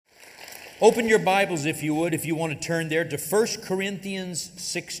Open your Bibles, if you would, if you want to turn there, to 1 Corinthians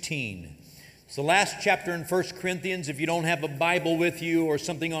 16. It's the last chapter in 1 Corinthians. If you don't have a Bible with you or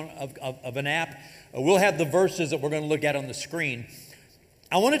something of an app, we'll have the verses that we're going to look at on the screen.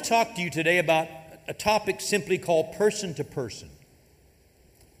 I want to talk to you today about a topic simply called person to person.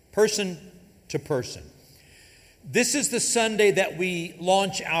 Person to person. This is the Sunday that we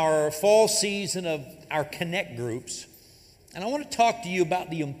launch our fall season of our Connect groups. And I want to talk to you about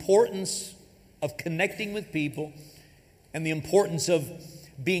the importance of connecting with people and the importance of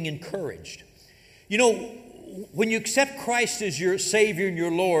being encouraged. You know, when you accept Christ as your Savior and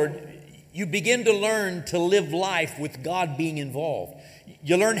your Lord, you begin to learn to live life with God being involved.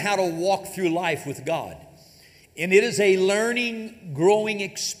 You learn how to walk through life with God. And it is a learning, growing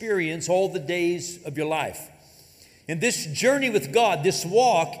experience all the days of your life. And this journey with God, this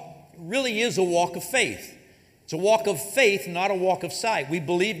walk, really is a walk of faith. It's a walk of faith, not a walk of sight. We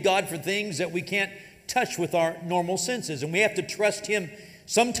believe God for things that we can't touch with our normal senses. And we have to trust Him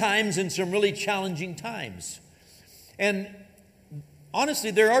sometimes in some really challenging times. And honestly,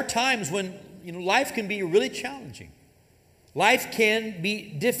 there are times when life can be really challenging. Life can be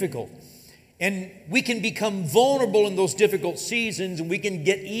difficult. And we can become vulnerable in those difficult seasons, and we can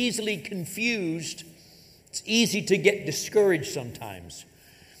get easily confused. It's easy to get discouraged sometimes.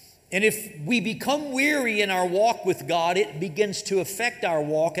 And if we become weary in our walk with God, it begins to affect our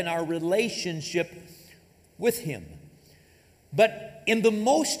walk and our relationship with Him. But in the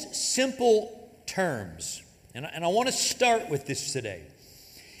most simple terms, and I want to start with this today.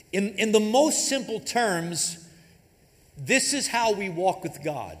 In the most simple terms, this is how we walk with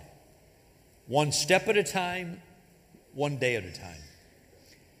God. One step at a time, one day at a time.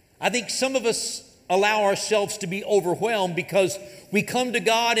 I think some of us allow ourselves to be overwhelmed because we come to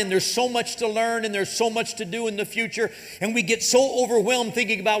God and there's so much to learn and there's so much to do in the future, and we get so overwhelmed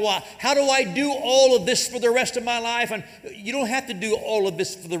thinking about, well, how do I do all of this for the rest of my life? And you don't have to do all of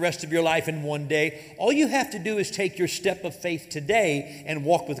this for the rest of your life in one day. All you have to do is take your step of faith today and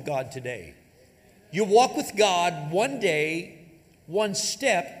walk with God today. You walk with God one day, one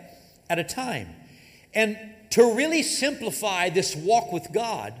step at a time. And to really simplify this walk with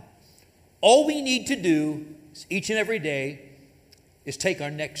God, all we need to do each and every day is take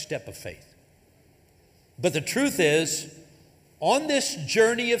our next step of faith. But the truth is, on this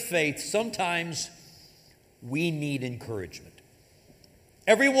journey of faith, sometimes we need encouragement.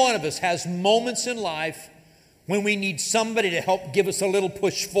 Every one of us has moments in life when we need somebody to help give us a little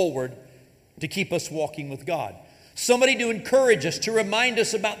push forward to keep us walking with God. Somebody to encourage us, to remind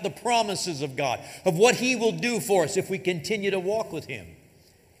us about the promises of God, of what He will do for us if we continue to walk with Him.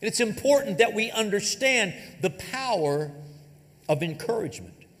 And it's important that we understand the power of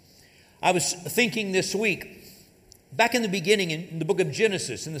encouragement. I was thinking this week, back in the beginning in the book of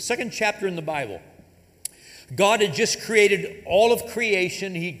Genesis, in the second chapter in the Bible, God had just created all of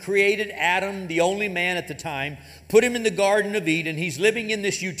creation. He created Adam, the only man at the time, put him in the Garden of Eden. He's living in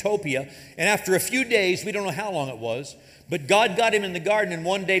this utopia. And after a few days, we don't know how long it was, but God got him in the garden. And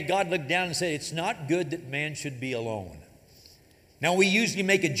one day God looked down and said, "It's not good that man should be alone." Now, we usually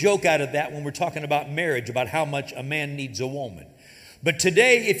make a joke out of that when we're talking about marriage, about how much a man needs a woman. But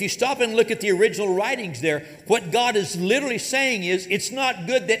today, if you stop and look at the original writings there, what God is literally saying is, it's not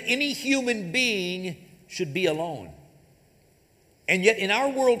good that any human being should be alone. And yet in our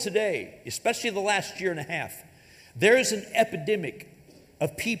world today, especially the last year and a half, there is an epidemic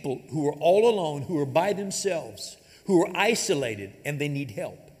of people who are all alone, who are by themselves, who are isolated, and they need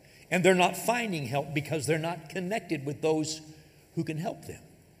help. And they're not finding help because they're not connected with those who can help them.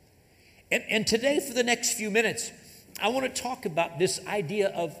 And today, for the next few minutes, I want to talk about this idea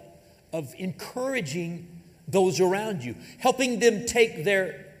of encouraging those around you, helping them take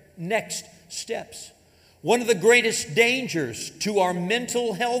their next steps. One of the greatest dangers to our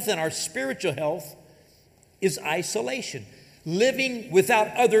mental health and our spiritual health is isolation, living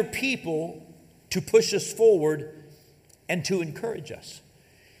without other people to push us forward and to encourage us.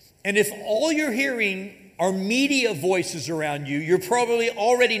 And if all you're hearing are media voices around you, you're probably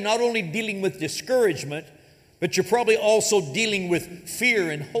already not only dealing with discouragement, but you're probably also dealing with fear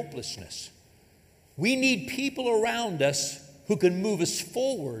and hopelessness. We need people around us who can move us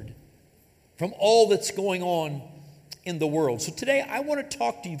forward from all that's going on in the world. So today I want to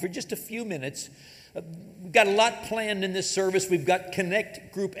talk to you for just a few minutes. We've got a lot planned in this service. We've got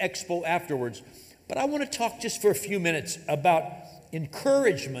Connect Group Expo afterwards. But I want to talk just for a few minutes about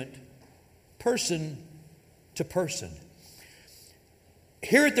encouragement, person to person.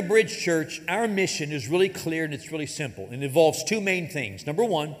 Here at the Bridge Church, our mission is really clear and it's really simple. It involves two main things. Number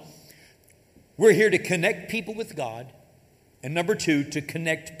one, we're here to connect people with God. And number two, to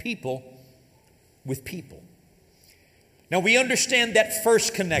connect people with people. Now, we understand that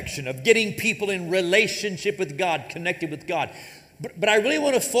first connection of getting people in relationship with God, connected with God. But I really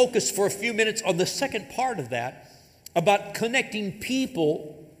want to focus for a few minutes on the second part of that, about connecting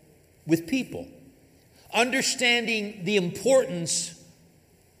people with people. Understanding the importance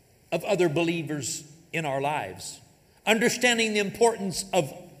of other believers in our lives. Understanding the importance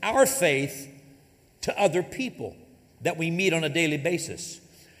of our faith to other people that we meet on a daily basis.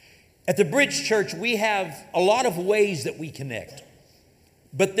 At the Bridge Church, we have a lot of ways that we connect.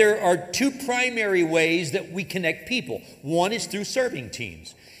 But there are two primary ways that we connect people. One is through serving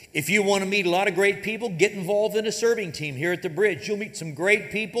teams. If you want to meet a lot of great people, get involved in a serving team here at the Bridge. You'll meet some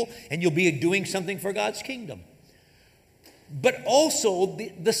great people and you'll be doing something for God's kingdom. But also,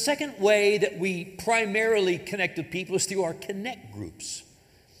 the second way that we primarily connect with people is through our connect groups.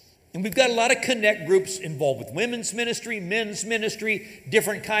 And we've got a lot of connect groups involved with women's ministry, men's ministry,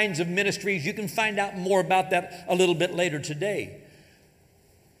 different kinds of ministries. You can find out more about that a little bit later today.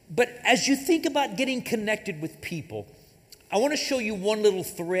 But as you think about getting connected with people, I want to show you one little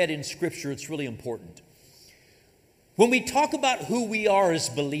thread in Scripture. It's really important. When we talk about who we are as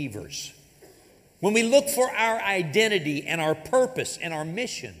believers, when we look for our identity and our purpose and our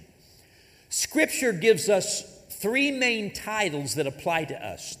mission, Scripture gives us three main titles that apply to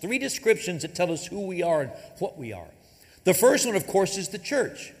us, three descriptions that tell us who we are and what we are. The first one, of course, is the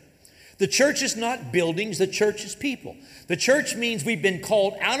church. The church is not buildings, the church is people. The church means we've been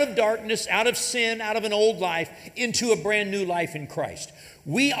called out of darkness, out of sin, out of an old life, into a brand new life in Christ.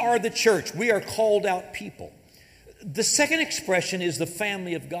 We are the church. We are called out people. The second expression is the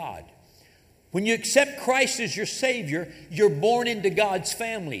family of God. When you accept Christ as your Savior, you're born into God's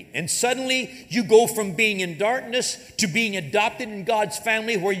family. And suddenly you go from being in darkness to being adopted in God's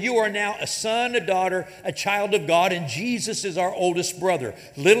family, where you are now a son, a daughter, a child of God, and Jesus is our oldest brother.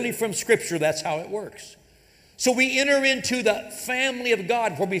 Literally from Scripture, that's how it works. So we enter into the family of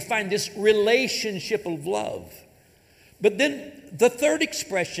God, where we find this relationship of love. But then the third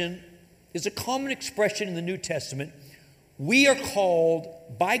expression is a common expression in the New Testament. We are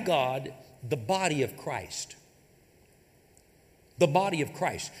called by God the body of Christ. The body of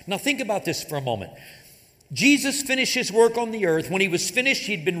Christ. Now think about this for a moment. Jesus finished his work on the earth. When he was finished,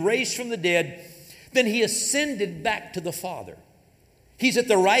 he'd been raised from the dead. Then he ascended back to the Father. He's at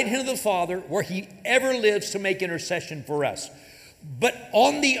the right hand of the Father, where he ever lives to make intercession for us. But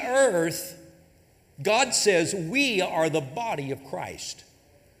on the earth, God says we are the body of Christ,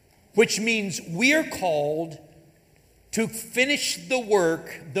 which means we are called to finish the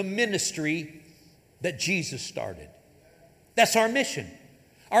work, the ministry that Jesus started. That's our mission.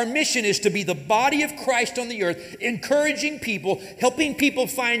 Our mission is to be the body of Christ on the earth, encouraging people, helping people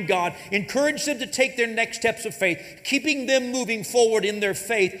find God, encourage them to take their next steps of faith, keeping them moving forward in their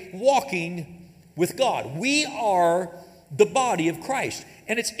faith, walking with God. We are the body of Christ.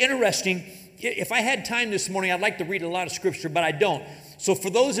 And it's interesting. If I had time this morning, I'd like to read a lot of Scripture, but I don't. So for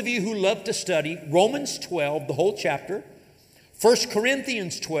those of you who love to study, Romans 12, the whole chapter, 1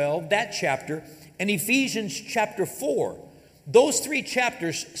 Corinthians 12, that chapter, and Ephesians chapter 4. Those three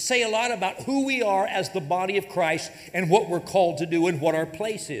chapters say a lot about who we are as the body of Christ and what we're called to do and what our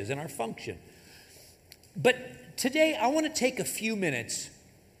place is and our function. But today I want to take a few minutes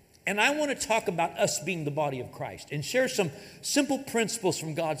and I want to talk about us being the body of Christ and share some simple principles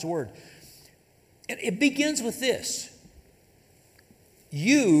from God's Word. And it begins with this.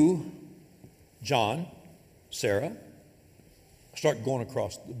 You, John, Sarah, start going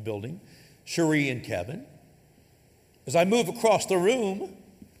across the building, Cherie and Kevin. As I move across the room,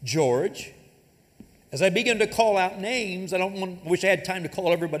 George. As I begin to call out names, I wish I had time to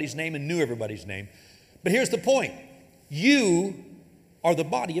call everybody's name and knew everybody's name. But here's the point. You are the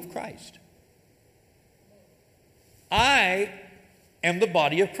body of Christ. I am the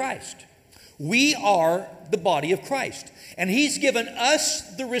body of Christ. We are the body of Christ. And He's given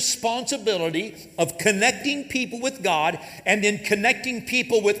us the responsibility of connecting people with God and then connecting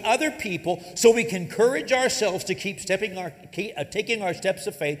people with other people so we can encourage ourselves to keep taking our steps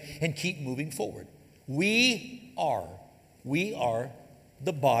of faith and keep moving forward. We are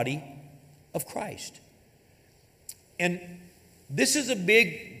the body of Christ. And this is a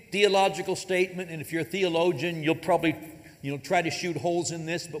big theological statement, and if you're a theologian, you'll probably try to shoot holes in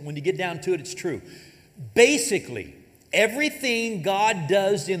this, but when you get down to it, it's true. Basically, everything God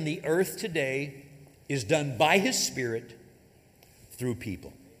does in the earth today is done by His Spirit through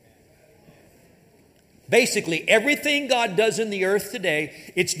people. Basically, everything God does in the earth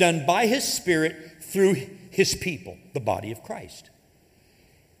today, it's done by His Spirit through His people, the body of Christ.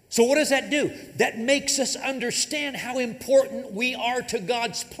 So what does that do? That makes us understand how important we are to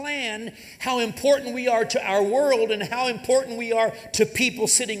God's plan, how important we are to our world, and how important we are to people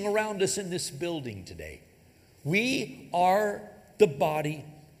sitting around us in this building today. We are the body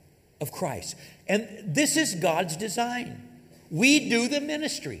of Christ. And this is God's design. We do the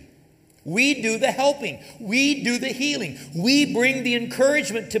ministry. We do the helping. We do the healing. We bring the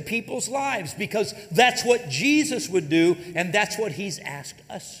encouragement to people's lives because that's what Jesus would do, and that's what He's asked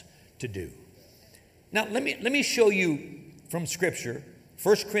us to do. Now, let me show you from Scripture,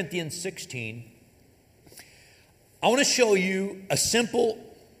 1 Corinthians 16. I want to show you a simple,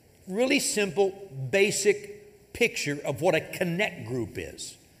 really simple, basic picture of what a connect group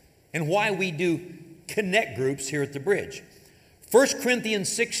is and why we do connect groups here at the Bridge. 1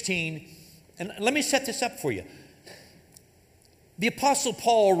 Corinthians 16, and let me set this up for you. The Apostle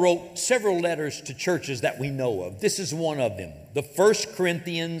Paul wrote several letters to churches that we know of. This is one of them. The 1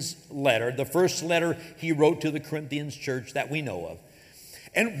 Corinthians letter, the first letter he wrote to the Corinthians church that we know of.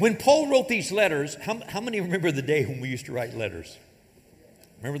 And when Paul wrote these letters, how many remember the day when we used to write letters?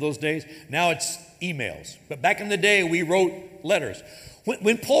 Remember those days? Now it's emails. But back in the day, we wrote letters.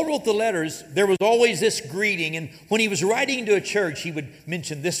 When Paul wrote the letters, there was always this greeting. And when he was writing to a church, he would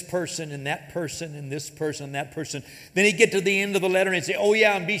mention this person and that person and this person and that person. Then he'd get to the end of the letter and he'd say, oh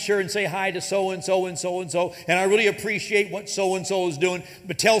yeah, and be sure and say hi to so-and-so and so-and-so. And I really appreciate what so-and-so is doing.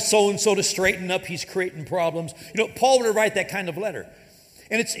 But tell so-and-so to straighten up. He's creating problems. You know, Paul would write that kind of letter.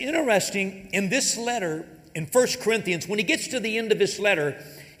 And it's interesting, in this letter, in 1 Corinthians, when he gets to the end of this letter,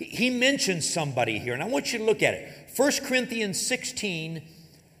 he mentions somebody here. And I want you to look at it. 1 Corinthians 16,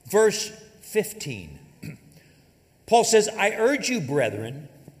 verse 15. Paul says, I urge you, brethren,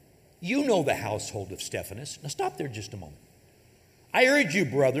 you know the household of Stephanas. Now stop there just a moment. I urge you,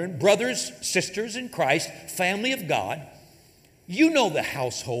 brethren, brothers, sisters in Christ, family of God, you know the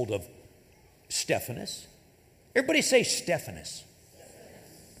household of Stephanas. Everybody say Stephanas.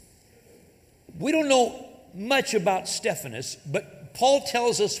 We don't know much about Stephanas, but Paul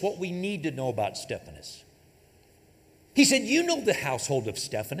tells us what we need to know about Stephanas. He said, you know the household of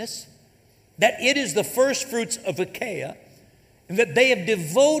Stephanas, that it is the first fruits of Achaia, and that they have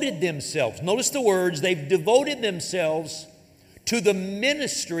devoted themselves. Notice the words, they've devoted themselves to the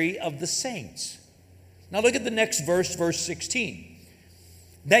ministry of the saints. Now look at the next verse, verse 16.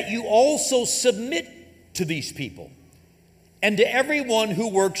 That you also submit to these people, and to everyone who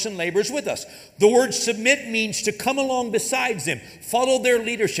works and labors with us. The word submit means to come along beside them, follow their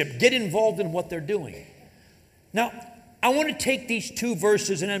leadership, get involved in what they're doing. Now, I want to take these two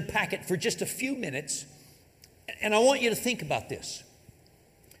verses and unpack it for just a few minutes, and I want you to think about this.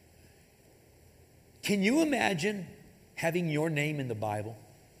 Can you imagine having your name in the Bible?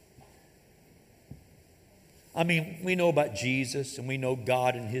 I mean, we know about Jesus, and we know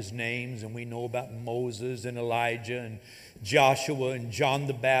God and His names, and we know about Moses and Elijah and Joshua and John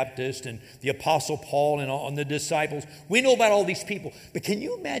the Baptist and the Apostle Paul and the disciples. We know about all these people. But can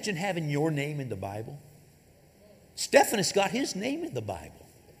you imagine having your name in the Bible? Stephanas got his name in the Bible.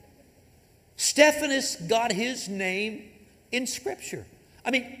 Stephanas got his name in Scripture.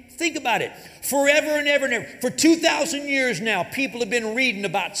 I mean, think about it. Forever and ever and ever, for 2,000 years now, people have been reading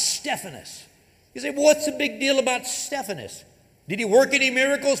about Stephanas. You say, well, what's the big deal about Stephanas? Did he work any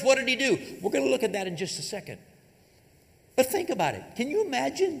miracles? What did he do? We're going to look at that in just a second. But think about it. Can you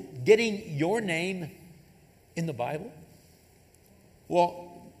imagine getting your name in the Bible? Well,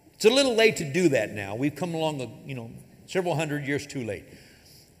 it's a little late to do that now. We've come along, several hundred years too late.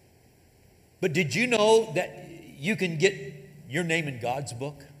 But did you know that you can get your name in God's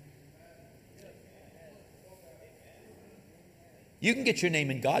book? You can get your name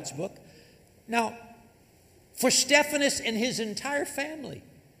in God's book. Now, for Stephanas and his entire family,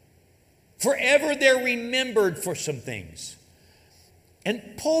 forever they're remembered for some things. And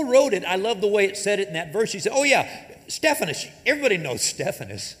Paul wrote it. I love the way it said it in that verse. He said, oh yeah, Stephanas. Everybody knows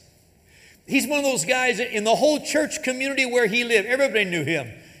Stephanas. He's one of those guys in the whole church community where he lived. Everybody knew him.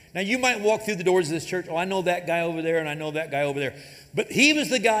 Now, you might walk through the doors of this church. Oh, I know that guy over there, and I know that guy over there. But he was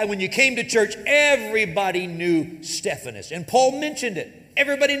the guy, when you came to church, everybody knew Stephanas. And Paul mentioned it.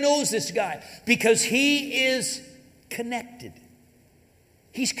 Everybody knows this guy because he is connected.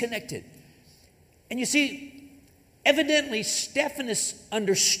 He's connected. And you see, evidently, Stephanas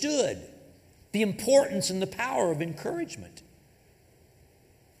understood the importance and the power of encouragement.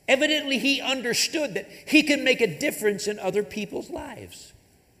 Evidently, he understood that he could make a difference in other people's lives.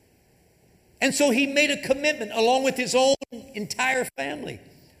 And so he made a commitment along with his own entire family.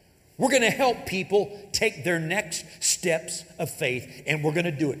 We're going to help people take their next steps of faith, and we're going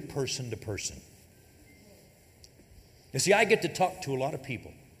to do it person to person. You see, I get to talk to a lot of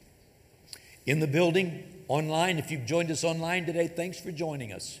people. in the building, online. If you've joined us online today, thanks for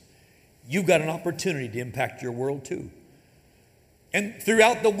joining us. You've got an opportunity to impact your world too. And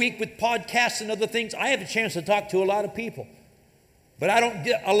throughout the week with podcasts and other things, I have a chance to talk to a lot of people. But I don't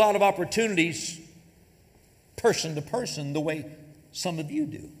get a lot of opportunities person to person the way some of you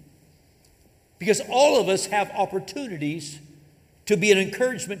do. Because all of us have opportunities to be an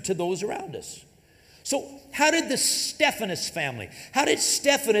encouragement to those around us. So how did the Stephanus family, how did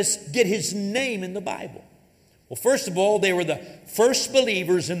Stephanus get his name in the Bible? Well, first of all, they were the first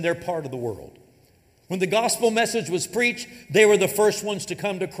believers in their part of the world. When the gospel message was preached, they were the first ones to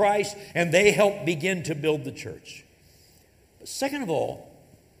come to Christ, and they helped begin to build the church. But second of all,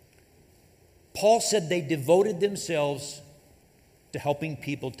 Paul said they devoted themselves to helping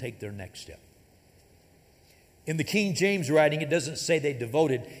people take their next step. In the King James writing, it doesn't say they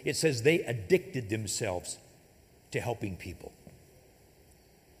devoted, it says they addicted themselves to helping people.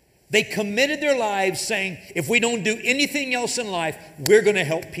 They committed their lives saying, if we don't do anything else in life, we're going to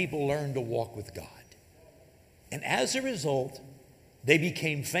help people learn to walk with God. And as a result, they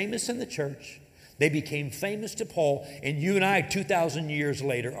became famous in the church. They became famous to Paul, and you and I, 2,000 years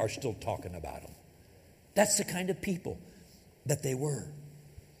later, are still talking about them. That's the kind of people that they were.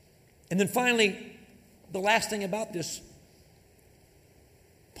 And then finally, the last thing about this,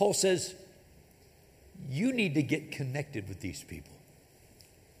 Paul says, you need to get connected with these people.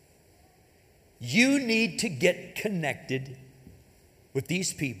 You need to get connected with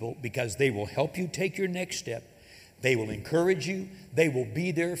these people because they will help you take your next step. They will encourage you. They will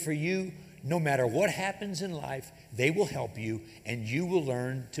be there for you. No matter what happens in life, they will help you, and you will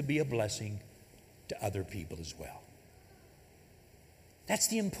learn to be a blessing to other people as well. That's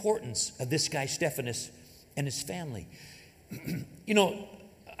the importance of this guy, Stephanus, and his family. You know,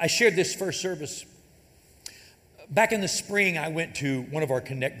 I shared this first service. Back in the spring, I went to one of our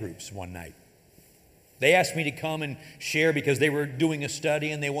Connect groups one night. They asked me to come and share because they were doing a study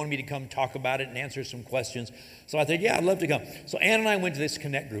and they wanted me to come talk about it and answer some questions. So I thought, yeah, I'd love to come. So Ann and I went to this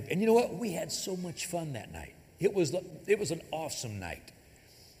Connect group. And you know what? We had so much fun that night. It was an awesome night.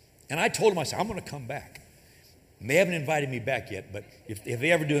 And I told them, I said, I'm going to come back. And they haven't invited me back yet, but if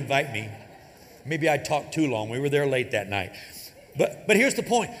they ever do invite me, maybe I talked too long. We were there late that night. But here's the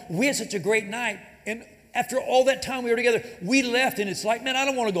point. We had such a great night. And after all that time we were together, we left, and it's like, man, I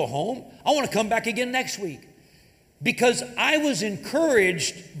don't want to go home. I want to come back again next week. Because I was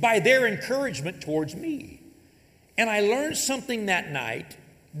encouraged by their encouragement towards me. And I learned something that night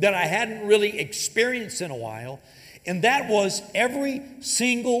that I hadn't really experienced in a while, and that was every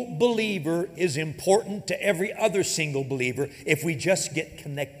single believer is important to every other single believer if we just get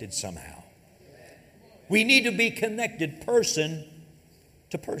connected somehow. We need to be connected person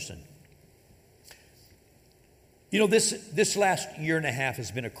to person. You know, this last year and a half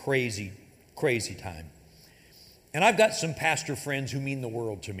has been a crazy, crazy time. And I've got some pastor friends who mean the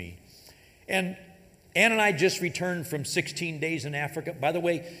world to me. And Ann and I just returned from 16 days in Africa. By the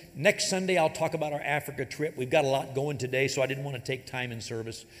way, next Sunday I'll talk about our Africa trip. We've got a lot going today, so I didn't want to take time in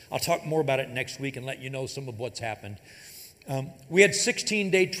service. I'll talk more about it next week and let you know some of what's happened. We had a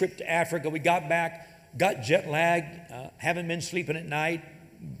 16-day trip to Africa. We got back, got jet lagged, haven't been sleeping at night,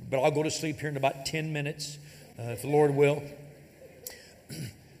 but I'll go to sleep here in about 10 minutes. If the Lord will.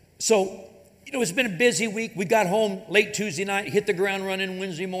 So, you know, it's been a busy week. We got home late Tuesday night, hit the ground running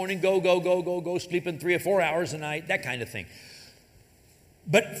Wednesday morning, go, sleeping 3 or 4 hours a night, that kind of thing.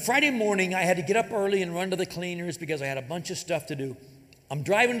 But Friday morning, I had to get up early and run to the cleaners because I had a bunch of stuff to do. I'm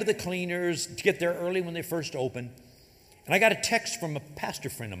driving to the cleaners to get there early when they first opened. And I got a text from a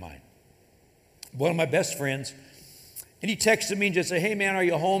pastor friend of mine, one of my best friends. And he texted me and just said, hey, man, are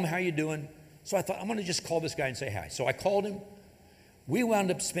you home? How you doing? So I thought, I'm going to just call this guy and say hi. So I called him. We wound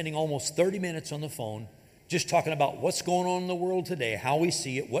up spending almost 30 minutes on the phone just talking about what's going on in the world today, how we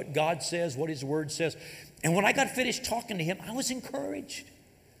see it, what God says, what His Word says. And when I got finished talking to him, I was encouraged.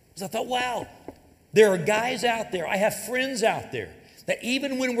 Because I thought, wow, there are guys out there, I have friends out there, that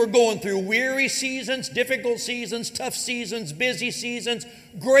even when we're going through weary seasons, difficult seasons, tough seasons, busy seasons,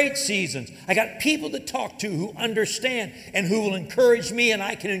 great seasons, I got people to talk to who understand and who will encourage me, and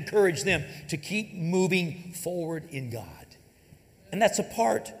I can encourage them to keep moving forward in God. And that's a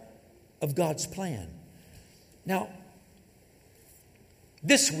part of God's plan. Now,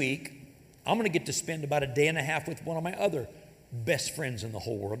 this week, I'm going to get to spend about a day and a half with one of my other best friends in the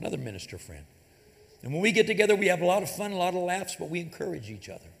whole world, another minister friend. And when we get together, we have a lot of fun, a lot of laughs, but we encourage each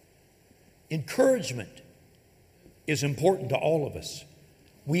other. Encouragement is important to all of us.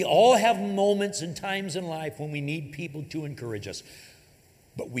 We all have moments and times in life when we need people to encourage us.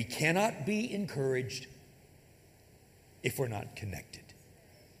 But we cannot be encouraged if we're not connected.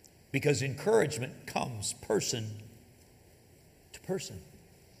 because encouragement comes person to person.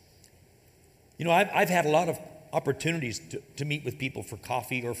 You know, I've had a lot of opportunities to meet with people for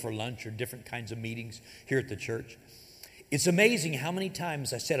coffee or for lunch or different kinds of meetings here at the church. It's amazing how many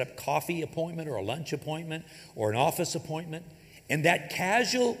times I set up a coffee appointment or a lunch appointment or an office appointment, and that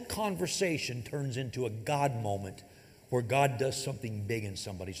casual conversation turns into a God moment where God does something big in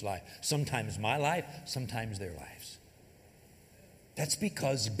somebody's life. Sometimes my life, sometimes their lives. That's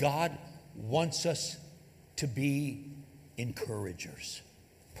because God wants us to be encouragers,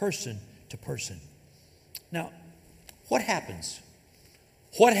 person to person. Now, what happens?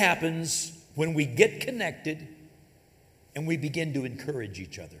 What happens when we get connected and we begin to encourage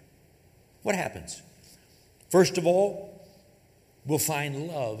each other? What happens? First of all, we'll find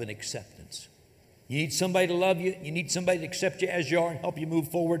love and acceptance. You need somebody to love you. You need somebody to accept you as you are and help you move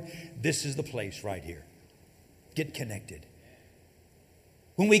forward. This is the place right here. Get connected.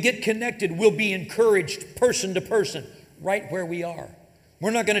 When we get connected, we'll be encouraged person to person right where we are.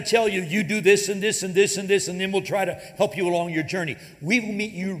 We're not going to tell you, you do this and this and this and this, and then we'll try to help you along your journey. We will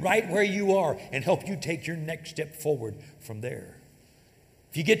meet you right where you are and help you take your next step forward from there.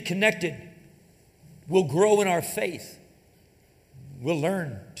 If you get connected, we'll grow in our faith. We'll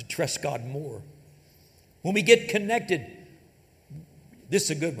learn to trust God more. When we get connected, this is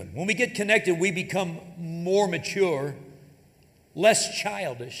a good one. When we get connected, we become more mature, less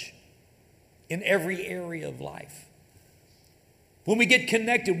childish in every area of life. When we get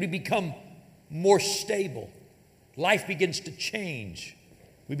connected, we become more stable. Life begins to change.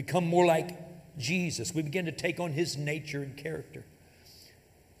 We become more like Jesus. We begin to take on His nature and character.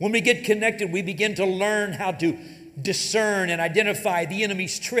 When we get connected, we begin to learn how to discern and identify the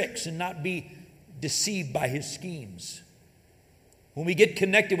enemy's tricks and not be deceived by his schemes. When we get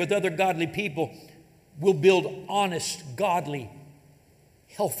connected with other godly people, we'll build honest, godly,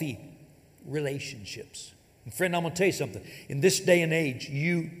 healthy relationships. And friend, I'm going to tell you something. In this day and age,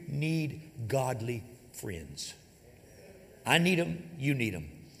 you need godly friends. I need them. You need them.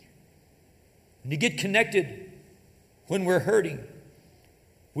 And to get connected when we're hurting,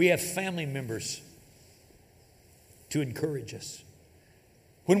 we have family members to encourage us.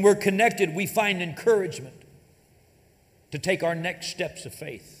 When we're connected, we find encouragement to take our next steps of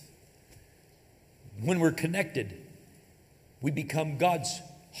faith. When we're connected, we become God's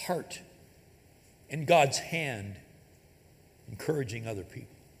heart and God's hand, encouraging other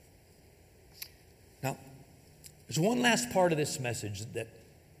people. Now, there's one last part of this message that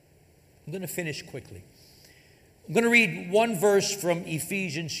I'm going to finish quickly. I'm going to read one verse from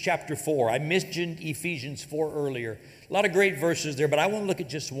Ephesians chapter 4. I mentioned Ephesians 4 earlier. A lot of great verses there, but I want to look at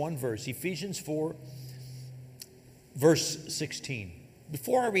just one verse. Ephesians 4, verse 16.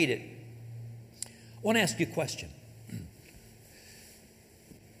 Before I read it, I want to ask you a question.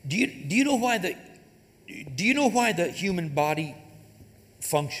 Do you know why the human body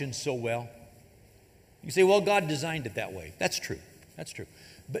functions so well? You say, well, God designed it that way. That's true. That's true.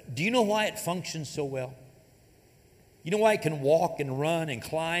 But do you know why it functions so well? You know why it can walk and run and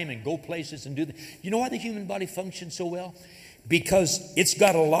climb and go places and do that? You know why the human body functions so well? Because it's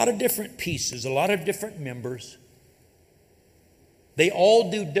got a lot of different pieces, a lot of different members. They all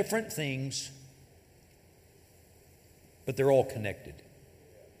do different things, but they're all connected.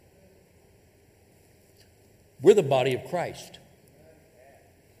 We're the body of Christ.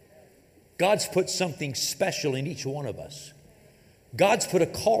 God's put something special in each one of us. God's put a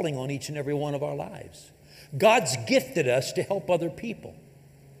calling on each and every one of our lives. God's gifted us to help other people.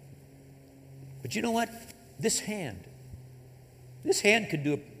 But you know what? This hand could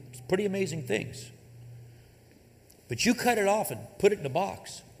do pretty amazing things. But you cut it off and put it in a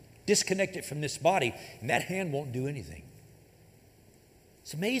box, disconnect it from this body, and that hand won't do anything.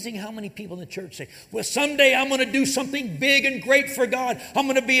 It's amazing how many people in the church say, well, someday I'm going to do something big and great for God. I'm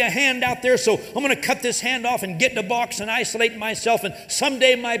going to be a hand out there, so I'm going to cut this hand off and get in a box and isolate myself, and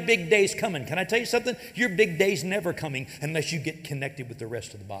someday my big day's coming. Can I tell you something? Your big day's never coming unless you get connected with the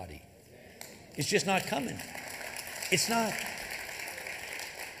rest of the body. It's just not coming. It's not.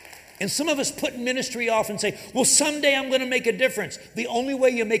 And some of us put ministry off and say, well, someday I'm going to make a difference. The only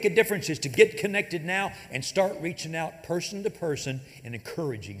way you make a difference is to get connected now and start reaching out person to person and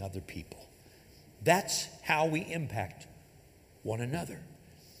encouraging other people. That's how we impact one another.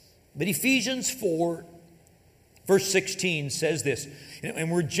 But Ephesians 4, verse 16 says this, and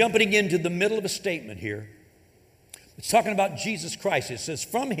we're jumping into the middle of a statement here. It's talking about Jesus Christ. It says,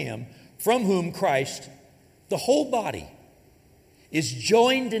 from Him, from whom Christ, the whole body, is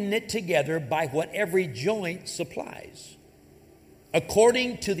joined and knit together by what every joint supplies,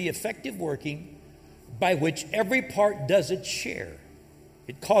 according to the effective working by which every part does its share.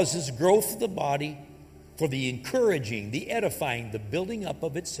 It causes growth of the body for the encouraging, the edifying, the building up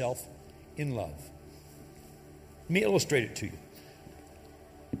of itself in love. Let me illustrate it to you.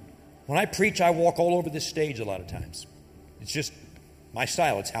 When I preach, I walk all over this stage a lot of times. It's just my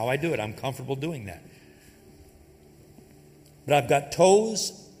style. It's how I do it. I'm comfortable doing that. But I've got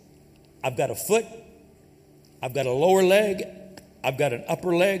toes, I've got a foot, I've got a lower leg, I've got an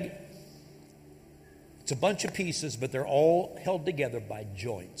upper leg. It's a bunch of pieces, but they're all held together by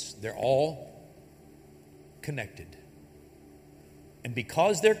joints. They're all connected. And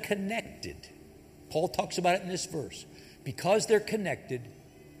because they're connected, Paul talks about it in this verse, because they're connected,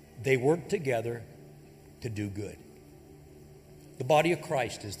 they work together to do good. The body of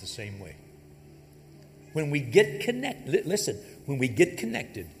Christ is the same way. When we get connected, listen, when we get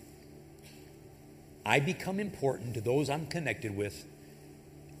connected, I become important to those I'm connected with,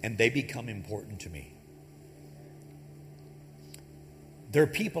 and they become important to me. There are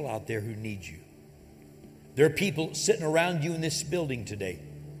people out there who need you. There are people sitting around you in this building today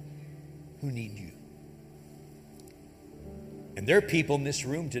who need you. And there are people in this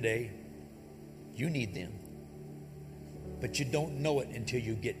room today, you need them. But you don't know it until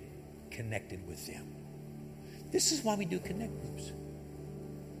you get connected with them. This is why we do connect groups.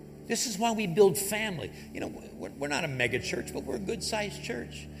 This is why we build family. You know, we're not a mega church, but we're a good-sized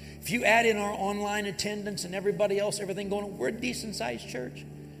church. If you add in our online attendance and everybody else, everything going on, we're a decent-sized church.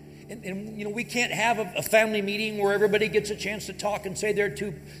 And you know, we can't have a family meeting where everybody gets a chance to talk and say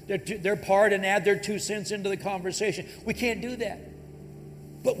their part and add their 2 cents into the conversation. We can't do that.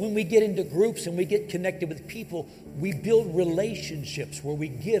 But when we get into groups and we get connected with people, we build relationships where we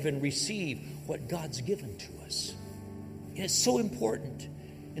give and receive what God's given to us. And it's so important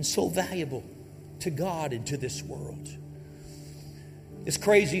and so valuable to God and to this world. This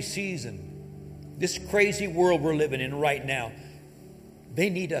crazy season, this crazy world we're living in right now, they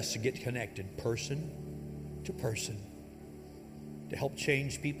need us to get connected person to person to help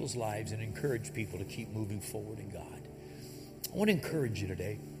change people's lives and encourage people to keep moving forward in God. I want to encourage you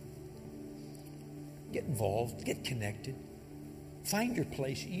today. Get involved. Get connected. Find your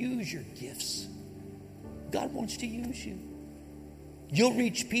place. Use your gifts. God wants to use you. You'll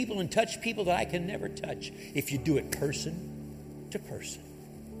reach people and touch people that I can never touch if you do it person to person.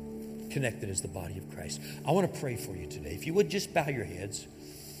 Connected as the body of Christ. I want to pray for you today. If you would just bow your heads.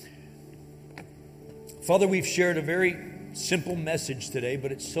 Father, we've shared a very simple message today,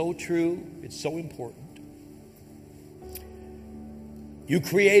 but it's so true. It's so important. You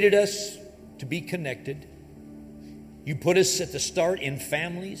created us to be connected. You put us at the start in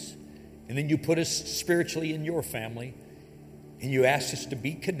families, and then you put us spiritually in your family, and you asked us to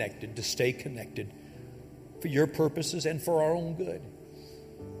be connected, to stay connected for your purposes and for our own good.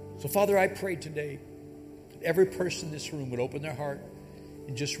 So, Father, I pray today that every person in this room would open their heart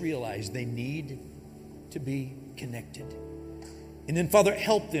and just realize they need to be connected. And then, Father,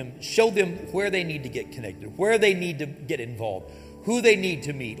 help them, show them where they need to get connected, where they need to get involved, who they need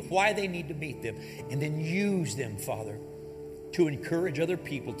to meet, why they need to meet them, and then use them, Father, to encourage other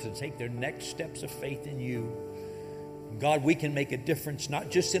people to take their next steps of faith in you. God, we can make a difference not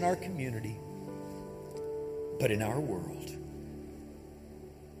just in our community, but in our world.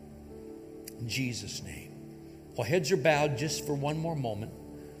 In Jesus' name. While heads are bowed just for one more moment,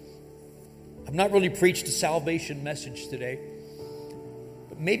 I've not really preached a salvation message today.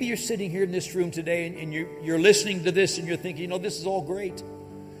 But maybe you're sitting here in this room today and you're listening to this and you're thinking, you know, this is all great.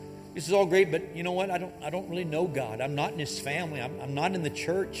 This is all great, but you know what? I don't really know God. I'm not in His family. I'm not in the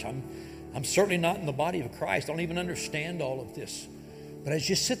church. I'm certainly not in the body of Christ. I don't even understand all of this. But as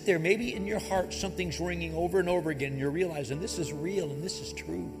you sit there, maybe in your heart something's ringing over and over again. And you're realizing this is real and this is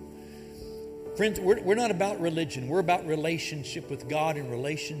true. Friends, we're not about religion. We're about relationship with God and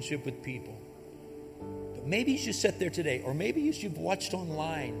relationship with people. But maybe as you sit there today, or maybe as you've watched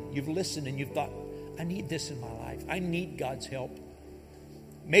online, you've listened and you've thought, I need this in my life. I need God's help.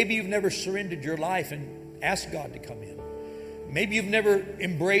 Maybe you've never surrendered your life and asked God to come in. Maybe you've never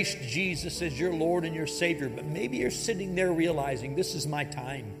embraced Jesus as your Lord and your Savior, but maybe you're sitting there realizing this is my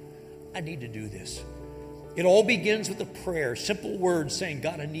time. I need to do this. It all begins with a prayer, simple words saying,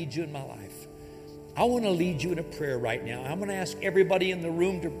 God, I need you in my life. I want to lead you in a prayer right now. I'm going to ask everybody in the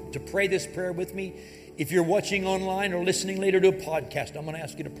room to pray this prayer with me. If you're watching online or listening later to a podcast, I'm going to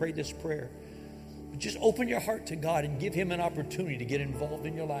ask you to pray this prayer. But just open your heart to God and give Him an opportunity to get involved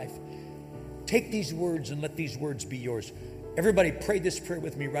in your life. Take these words and let these words be yours. Everybody pray this prayer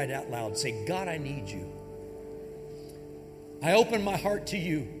with me right out loud. Say, God, I need you. I open my heart to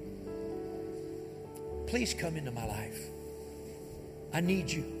you. Please come into my life. I need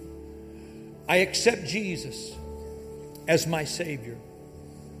you. I accept Jesus as my Savior.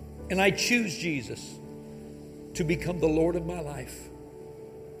 And I choose, Jesus, to become the Lord of my life.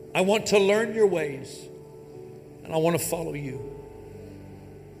 I want to learn your ways, and I want to follow you.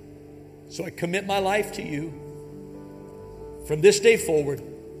 So I commit my life to you. From this day forward,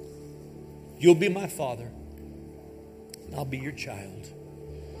 you'll be my Father, and I'll be your child.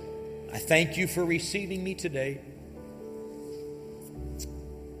 I thank you for receiving me today.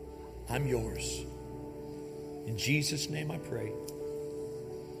 I'm yours. In Jesus' name I pray.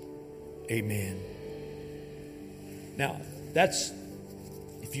 Amen. Now,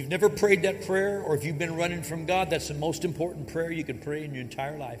 if you've never prayed that prayer, or if you've been running from God, that's the most important prayer you can pray in your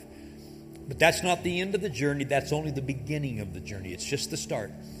entire life. But that's not the end of the journey. That's only the beginning of the journey. It's just the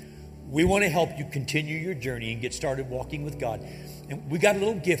start. We want to help you continue your journey and get started walking with God. And we got a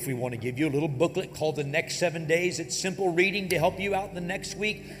little gift we want to give you, a little booklet called The Next 7 Days. It's simple reading to help you out the next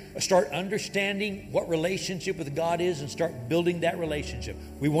week. Start understanding what relationship with God is and start building that relationship.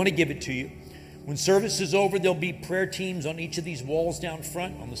 We want to give it to you. When service is over, there'll be prayer teams on each of these walls down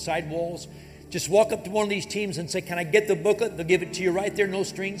front, on the side walls. Just walk up to one of these teams and say, "Can I get the booklet?" They'll give it to you right there, no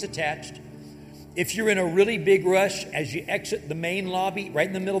strings attached. If you're in a really big rush, as you exit the main lobby, right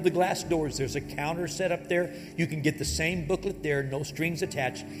in the middle of the glass doors, there's a counter set up there. You can get the same booklet there, no strings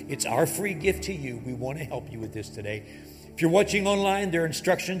attached. It's our free gift to you. We want to help you with this today. If you're watching online, there are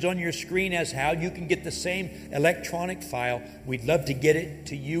instructions on your screen as how you can get the same electronic file. We'd love to get it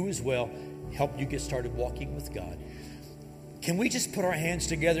to you as well, help you get started walking with God. Can we just put our hands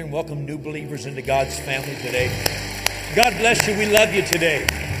together and welcome new believers into God's family today? God bless you. We love you today.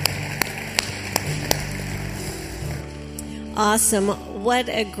 Awesome. What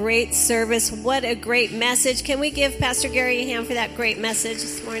a great service. What a great message. Can we give Pastor Gary a hand for that great message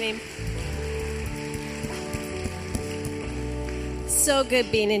this morning? So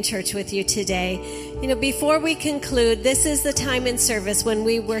good being in church with you today. You know, before we conclude, this is the time in service when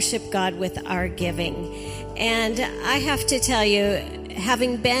we worship God with our giving. And I have to tell you,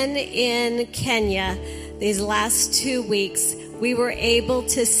 having been in Kenya these last 2 weeks, we were able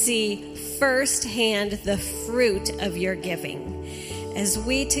to see firsthand the fruit of your giving. As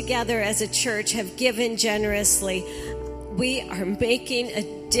we together as a church have given generously, we are making a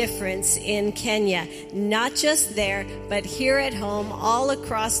difference in Kenya, not just there, but here at home, all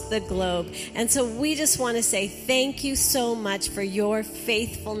across the globe. And so we just want to say thank you so much for your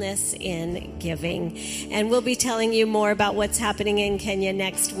faithfulness in giving. And we'll be telling you more about what's happening in Kenya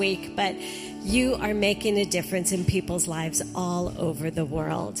next week, but you are making a difference in people's lives all over the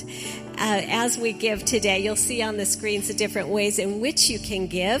world. As we give today, you'll see on the screens the different ways in which you can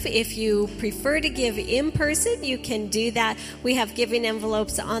give. If you prefer to give in person, you can do that. We have giving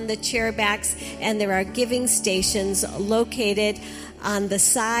envelopes on the chair backs, and there are giving stations located on the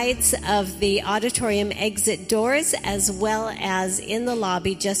sides of the auditorium exit doors, as well as in the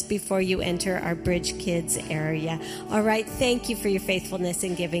lobby just before you enter our Bridge Kids area. All right, thank you for your faithfulness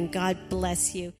in giving. God bless you.